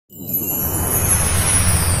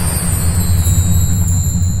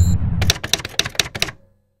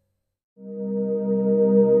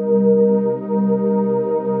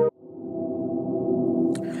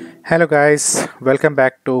Hello guys, welcome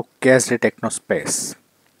back to KSDTechno space.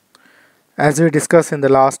 As we discussed in the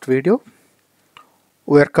last video,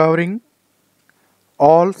 we are covering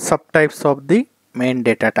all subtypes of the main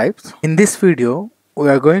data types. In this video, we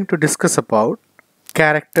are going to discuss about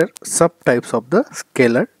character subtypes of the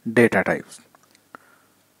scalar data types.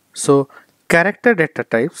 So, character data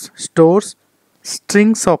types stores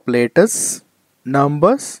strings of letters,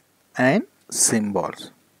 numbers and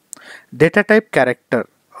symbols. Data type character,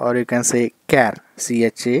 or you can say char,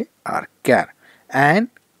 char, char, and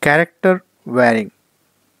character varying,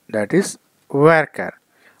 that is varchar,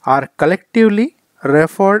 are collectively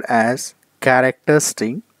referred as character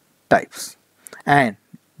string types, and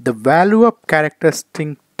the value of character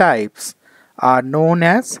string types are known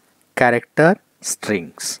as character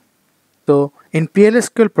strings. So in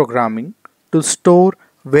PLSQL programming, to store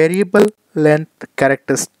variable length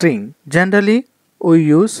character string, generally we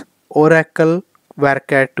use Oracle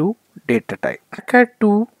Varchar2 data type.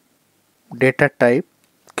 Varchar2 data type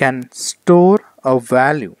can store a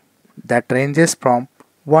value that ranges from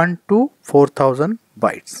 1 to 4000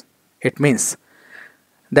 bytes. It means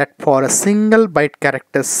that for a single byte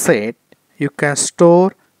character set, you can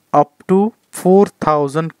store up to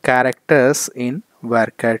 4000 characters in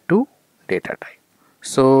Varchar2 data type.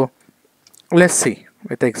 So let's see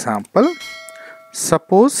with example.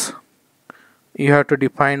 Suppose you have to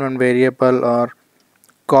define one variable or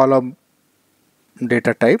column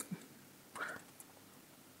data type.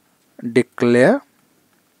 Declare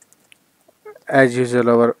as usual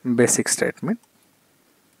our basic statement.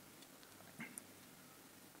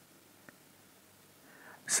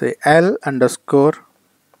 Say L underscore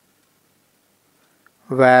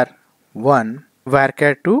var1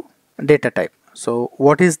 varchar2 data type. So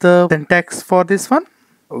what is the syntax for this one?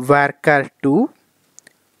 Varchar2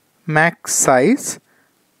 max size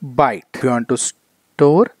byte. If you want to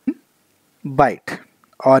store in byte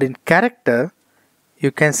or in character,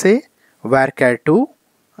 you can say varchar2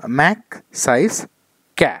 max size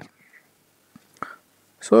char.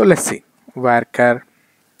 So let's see varchar2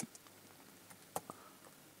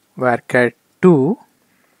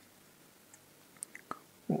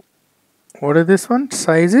 what is this one?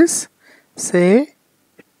 Size is say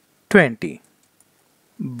 20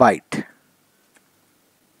 byte.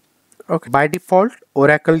 Okay, by default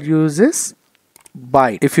Oracle uses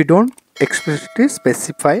byte. If you don't explicitly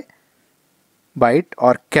specify byte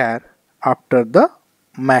or char after the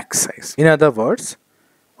max size. In other words,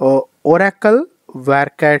 Oracle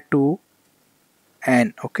Varchar2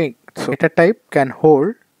 n, okay, so data type can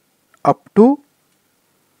hold up to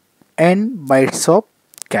n bytes of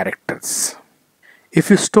characters. If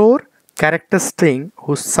you store character string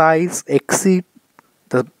whose size exceeds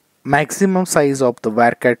the maximum size of the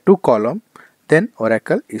Varchar2 column, then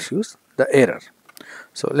Oracle issues the error.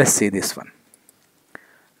 So let's see this one.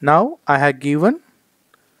 Now I have given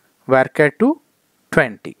Varchar2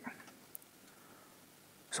 20.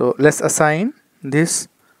 So let's assign this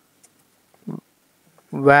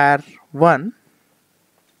var1 .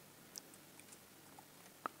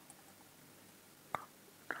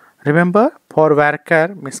 Remember, for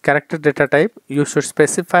varchar means character data type, you should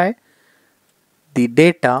specify the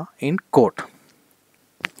data in quote.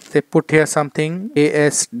 Say put here something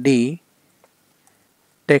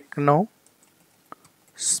KSDTechno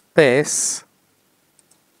space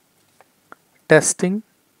testing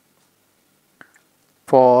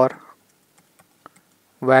for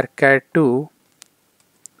Varchar2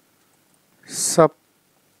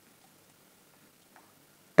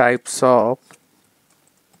 subtypes of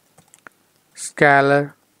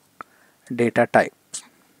scalar data types.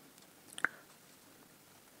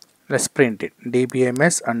 Let's print it.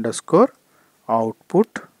 dbms underscore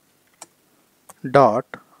output dot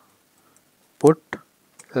put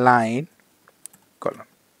line column.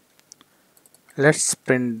 Let's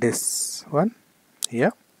print this one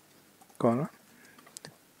here, column,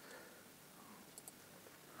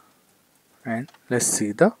 and let's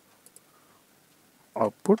see the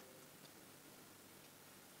output.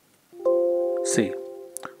 See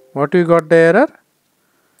what we got, the error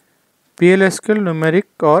PLSQL numeric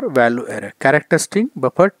or value error, character string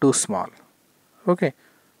buffer too small. Okay,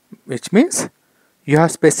 which means you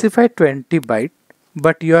have specified 20 byte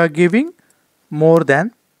but you are giving more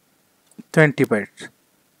than 20 bytes.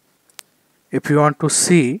 If you want to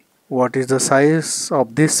see what is the size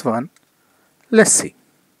of this one, let's see.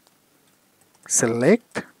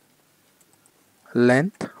 Select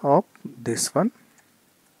length of this one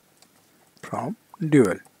from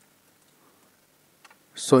dual.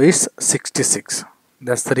 So it's 66.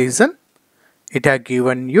 That's the reason it has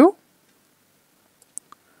given you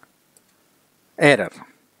error.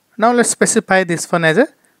 Now let's specify this one as a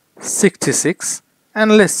 66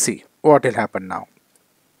 and let's see what will happen now.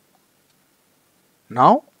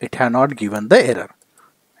 Now it have not given the error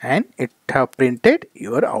and it have printed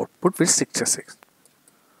your output with 66.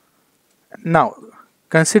 Now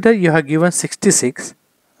consider you have given 66,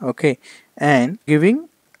 okay, and giving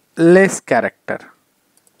less character.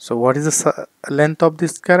 So what is the length of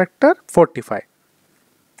this character? 45.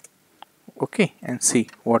 Okay, and see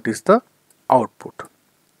what is the output.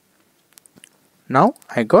 Now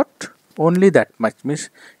I got only that much, means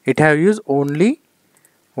it have used only,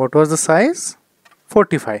 what was the size?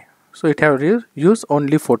 45. So it have used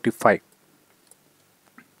only 45.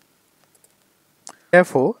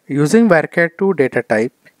 Therefore, using Varchar2 data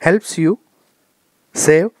type helps you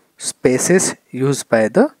save spaces used by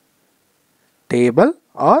the table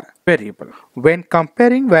or variable. When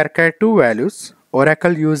comparing Varchar2 values,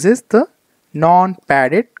 Oracle uses the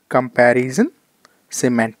non-padded comparison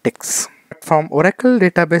semantics. From Oracle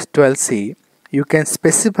Database 12c, you can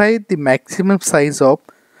specify the maximum size of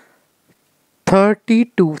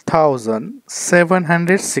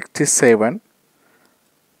 32,767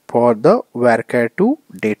 for the Varchar2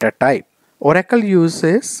 data type. Oracle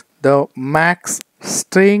uses the max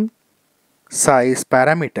string size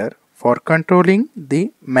parameter for controlling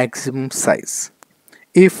the maximum size.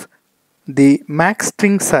 If the max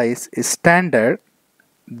string size is standard,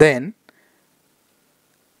 then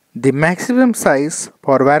the maximum size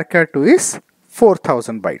for Varchar2 is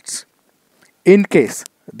 4000 bytes. In case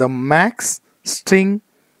the max string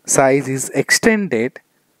size is extended,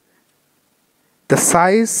 the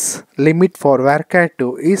size limit for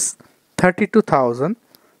Varchar2 is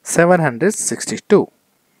 32,762.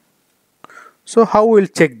 So how we'll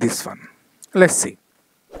check this one? Let's see.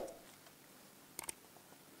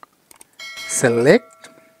 Select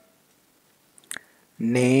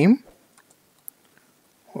name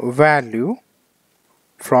value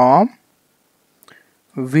from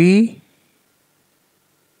 $,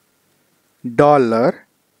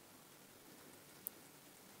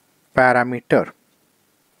 parameter.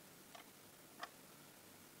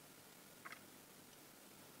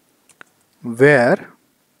 Where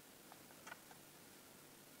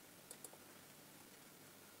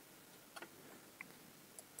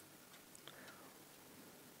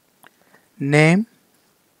name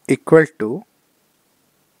equal to,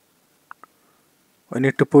 we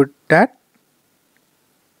need to put that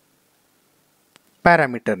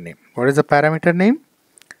parameter name. What is the parameter name?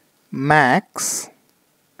 Max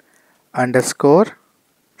underscore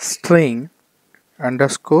string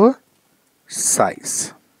underscore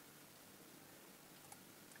size.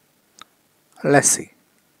 Let's see.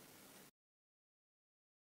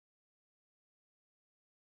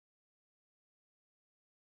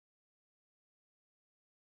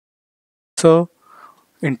 So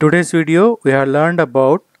in today's video, we have learned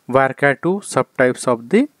about Varchar2 subtypes of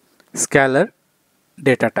the scalar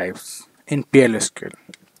data types in PLSQL.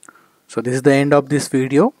 So this is the end of this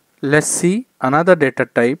video. Let's see another data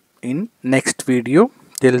type in next video.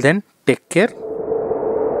 Till then, take care.